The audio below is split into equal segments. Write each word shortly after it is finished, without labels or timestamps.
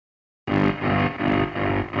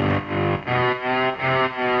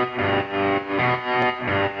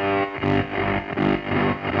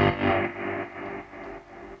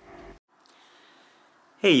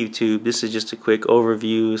Hey YouTube, this is just a quick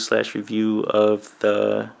overview slash review of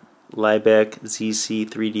the Libec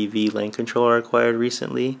ZC-3DV Lanc controller I acquired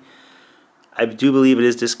recently. I do believe it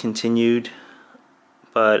is discontinued,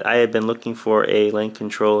 but I have been looking for a Lanc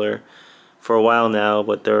controller for a while now,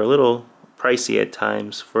 but they're a little pricey at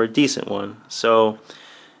times for a decent one. So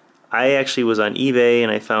I actually was on eBay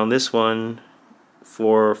and I found this one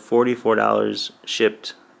for $44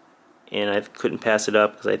 shipped, and I couldn't pass it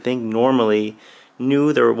up because I think normally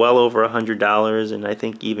new they're well over $100, and I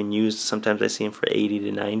think even used sometimes I see them for 80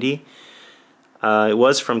 to 90. It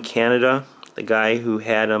was from Canada. The guy who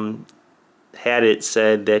had it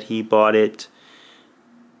said that he bought it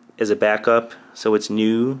as a backup, so it's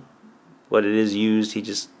new, but it is used. He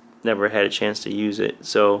just never had a chance to use it,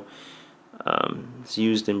 so it's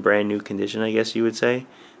used in brand new condition, I guess you would say.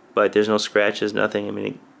 But there's no scratches, nothing. I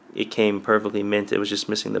mean, it came perfectly mint. It was just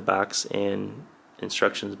missing the box and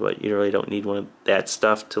instructions, but you really don't need one of that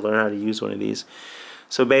stuff to learn how to use one of these.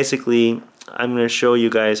 So basically, I'm going to show you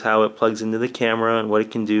guys how it plugs into the camera and what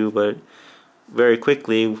it can do, but very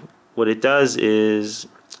quickly, what it does is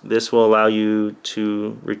this will allow you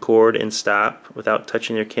to record and stop without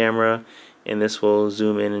touching your camera, and this will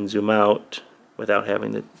zoom in and zoom out without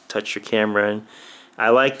having to touch your camera. And I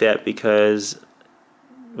like that because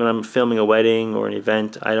when I'm filming a wedding or an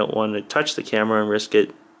event, I don't want to touch the camera and risk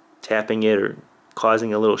it tapping it or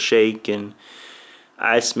causing a little shake. And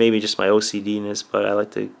it's maybe just my OCD-ness, but I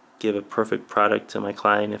like to give a perfect product to my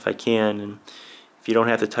client if I can. And if you don't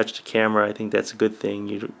have to touch the camera, I think that's a good thing.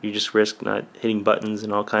 You just risk not hitting buttons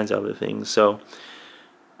and all kinds of other things. So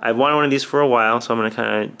I've wanted one of these for a while, so I'm going to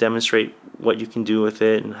kind of demonstrate what you can do with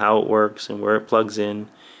it and how it works and where it plugs in.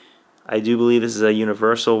 I do believe this is a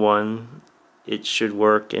universal one. It should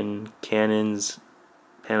work in Canons,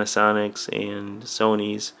 Panasonics, and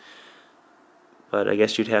Sonys, but I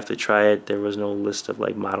guess you'd have to try it. There was no list of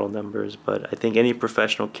like model numbers, but I think any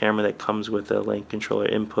professional camera that comes with a Lanc controller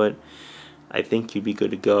input, I think you'd be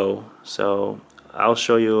good to go. So I'll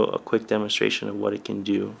show you a quick demonstration of what it can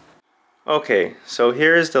do. Okay, so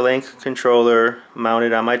here's the Lanc controller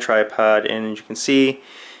mounted on my tripod, and as you can see,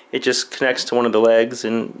 it just connects to one of the legs,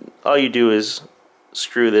 and all you do is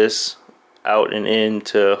screw this out and in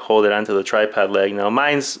to hold it onto the tripod leg. Now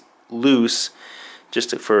mine's loose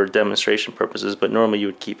just for demonstration purposes, but normally you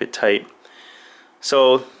would keep it tight.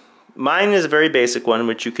 So mine is a very basic one.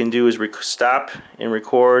 What you can do is stop and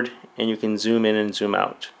record, and you can zoom in and zoom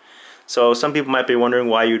out. So some people might be wondering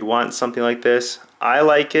why you'd want something like this. I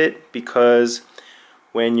like it because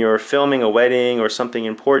when you're filming a wedding or something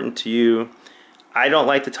important to you, I don't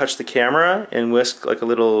like to touch the camera and risk like a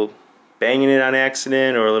little banging it on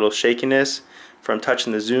accident or a little shakiness from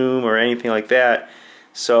touching the zoom or anything like that.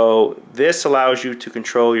 So this allows you to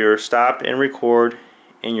control your stop and record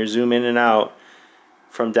and your zoom in and out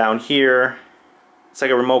from down here. It's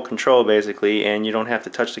like a remote control basically, and you don't have to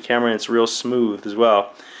touch the camera, and it's real smooth as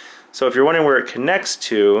well. So if you're wondering where it connects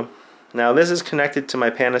to, now this is connected to my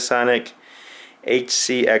Panasonic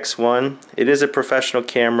HCX1. It is a professional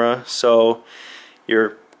camera, so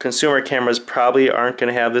your consumer cameras probably aren't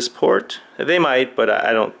going to have this port. They might, but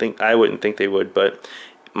I wouldn't think they would. But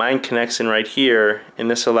mine connects in right here, and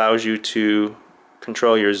this allows you to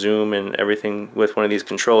control your zoom and everything with one of these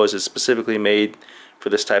controllers. It's specifically made for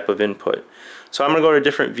this type of input. So I'm going to go to a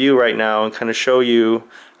different view right now and kind of show you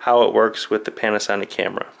how it works with the Panasonic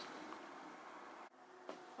camera.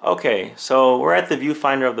 Okay, so we're at the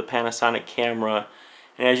viewfinder of the Panasonic camera,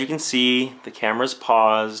 and as you can see, the camera's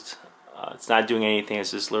paused. It's not doing anything,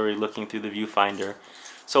 it's just literally looking through the viewfinder.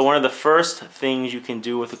 So one of the first things you can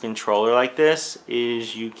do with a controller like this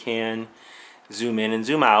is you can zoom in and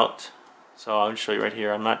zoom out. So I'll show you right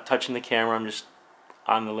here. I'm not touching the camera, I'm just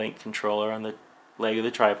on the Lanc controller on the leg of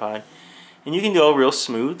the tripod. And you can go real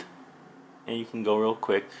smooth and you can go real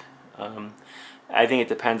quick. I think it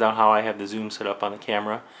depends on how I have the zoom set up on the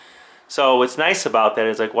camera. So what's nice about that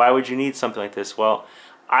is, like, why would you need something like this? Well,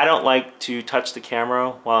 I don't like to touch the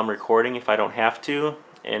camera while I'm recording if I don't have to,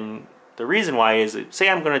 and the reason why is, say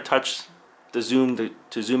I'm going to touch the zoom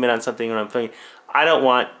to zoom in on something when I'm filming, I don't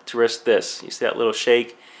want to risk this. You see that little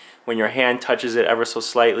shake when your hand touches it ever so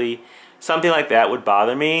slightly? Something like that would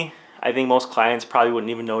bother me. I think most clients probably wouldn't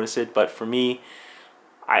even notice it, but for me,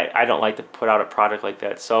 I don't like to put out a product like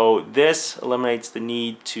that. So this eliminates the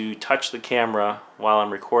need to touch the camera while I'm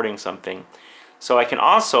recording something. So I can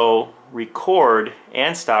also record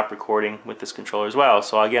and stop recording with this controller as well.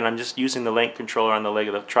 So again, I'm just using the Lanc controller on the leg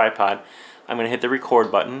of the tripod. I'm going to hit the record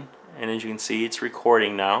button, and as you can see, it's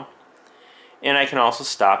recording now. And I can also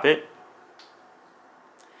stop it.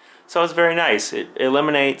 So it's very nice. It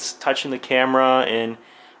eliminates touching the camera, and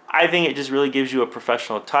I think it just really gives you a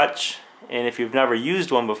professional touch, and if you've never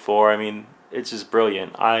used one before, I mean, it's just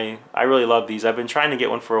brilliant. I really love these. I've been trying to get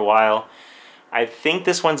one for a while. I think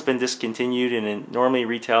this one's been discontinued, and it normally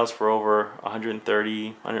retails for over 130,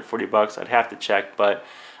 140 bucks. I'd have to check, but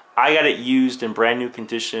I got it used in brand new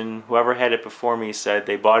condition. Whoever had it before me said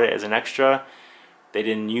they bought it as an extra. They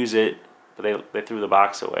didn't use it, but they threw the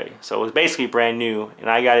box away. So it was basically brand new, and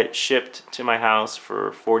I got it shipped to my house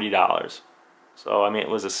for $40. So I mean, it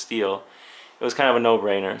was a steal. It was kind of a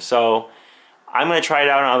no-brainer. So I'm going to try it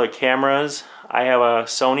out on other cameras. I have a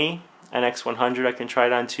Sony NX100 I can try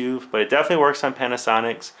it on too, but it definitely works on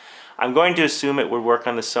Panasonics. I'm going to assume it would work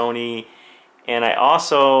on the Sony, and I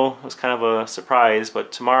also, it was kind of a surprise,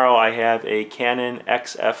 but tomorrow I have a Canon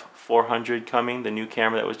XF400 coming, the new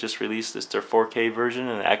camera that was just released. It's their 4K version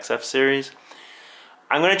in the XF series.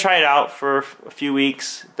 I'm going to try it out for a few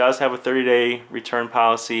weeks. It does have a 30-day return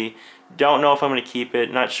policy. Don't know if I'm going to keep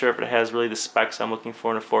it. Not sure if it has really the specs I'm looking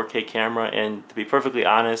for in a 4K camera, and to be perfectly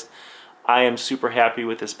honest, I am super happy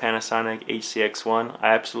with this Panasonic HCX1.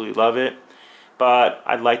 I absolutely love it, but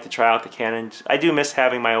I'd like to try out the Canon. I do miss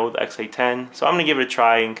having my old XA10, so I'm going to give it a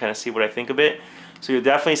try and kind of see what I think of it. So you'll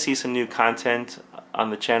definitely see some new content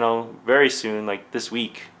on the channel very soon, like this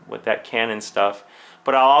week with that Canon stuff.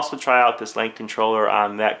 But I'll also try out this Lanc controller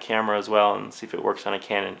on that camera as well and see if it works on a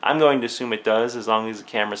Canon. I'm going to assume it does, as long as the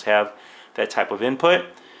cameras have that type of input,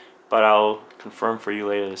 but I'll confirm for you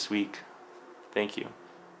later this week. Thank you.